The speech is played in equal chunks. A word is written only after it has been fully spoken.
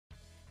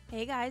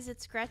Hey guys,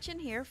 it's Gretchen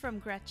here from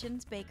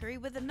Gretchen's Bakery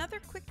with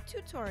another quick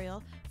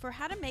tutorial for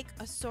how to make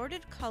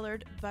assorted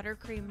colored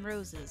buttercream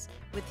roses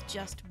with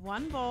just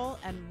one bowl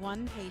and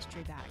one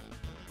pastry bag.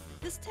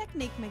 This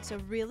technique makes a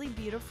really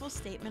beautiful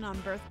statement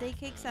on birthday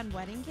cakes and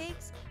wedding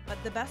cakes,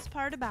 but the best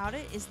part about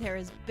it is there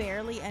is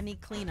barely any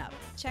cleanup.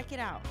 Check it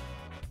out.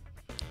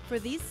 For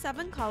these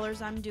 7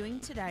 colors I'm doing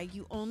today,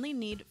 you only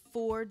need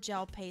 4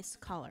 gel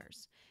paste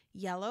colors: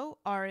 yellow,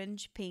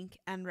 orange, pink,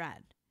 and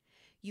red.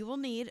 You will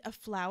need a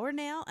flour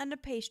nail and a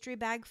pastry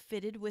bag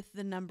fitted with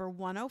the number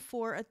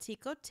 104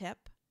 Atico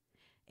tip,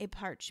 a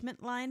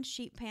parchment-lined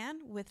sheet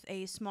pan with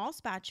a small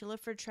spatula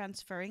for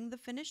transferring the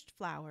finished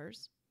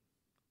flours,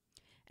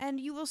 and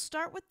you will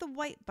start with the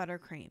white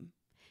buttercream,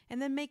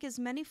 and then make as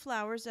many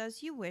flowers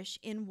as you wish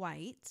in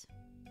white.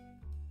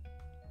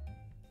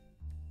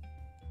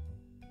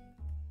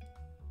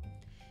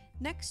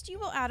 Next, you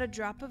will add a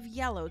drop of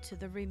yellow to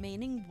the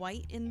remaining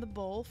white in the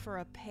bowl for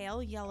a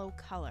pale yellow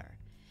color.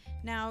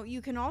 Now,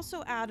 you can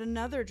also add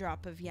another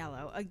drop of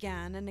yellow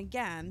again and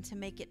again to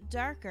make it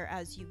darker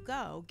as you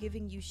go,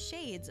 giving you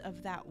shades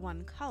of that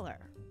one color.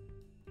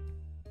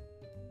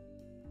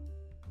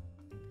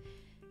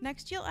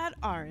 Next, you'll add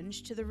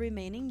orange to the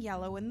remaining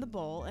yellow in the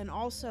bowl, and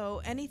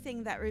also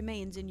anything that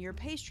remains in your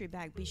pastry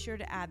bag, be sure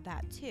to add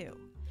that too.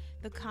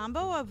 The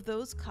combo of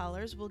those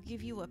colors will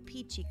give you a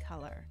peachy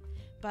color,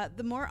 but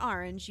the more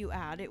orange you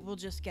add, it will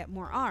just get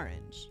more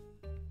orange.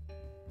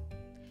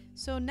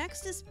 So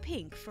next is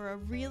pink for a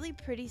really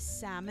pretty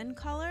salmon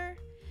color.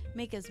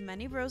 Make as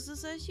many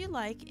roses as you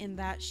like in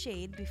that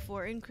shade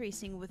before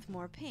increasing with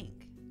more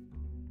pink.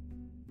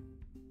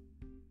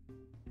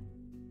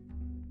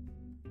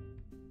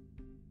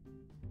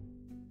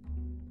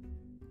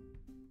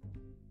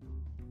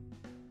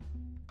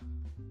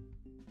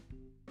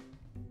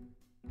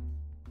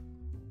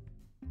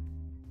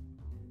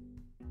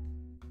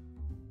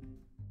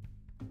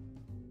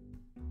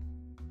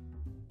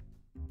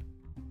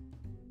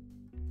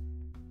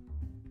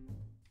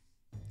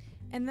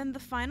 And then the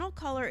final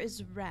color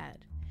is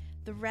red.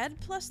 The red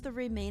plus the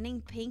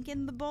remaining pink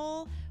in the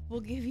bowl will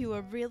give you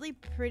a really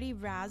pretty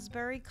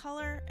raspberry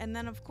color, and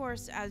then of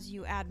course as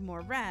you add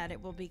more red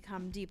it will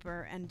become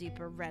deeper and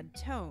deeper red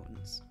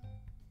tones.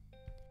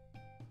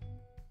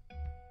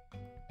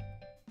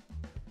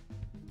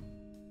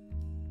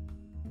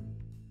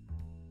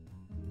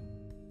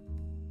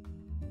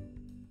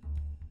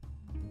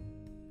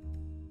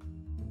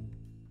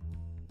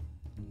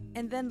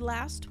 And then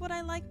last, what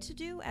I like to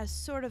do as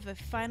sort of a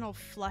final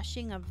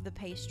flushing of the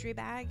pastry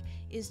bag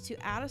is to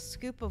add a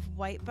scoop of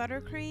white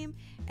buttercream,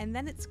 and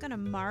then it's going to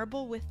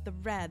marble with the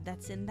red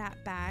that's in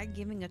that bag,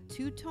 giving a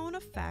two-tone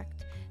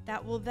effect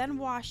that will then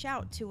wash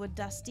out to a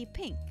dusty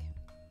pink.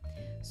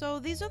 So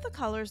these are the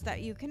colors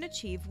that you can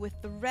achieve with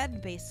the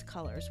red base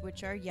colors,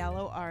 which are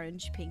yellow,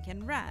 orange, pink,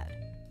 and red.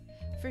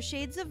 For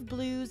shades of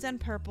blues and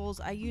purples,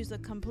 I use a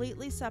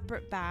completely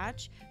separate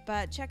batch,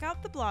 but check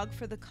out the blog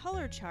for the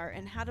color chart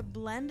and how to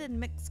blend and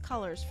mix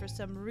colors for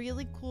some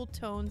really cool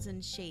tones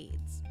and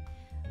shades.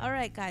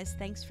 Alright guys,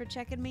 thanks for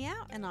checking me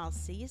out, and I'll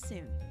see you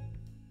soon.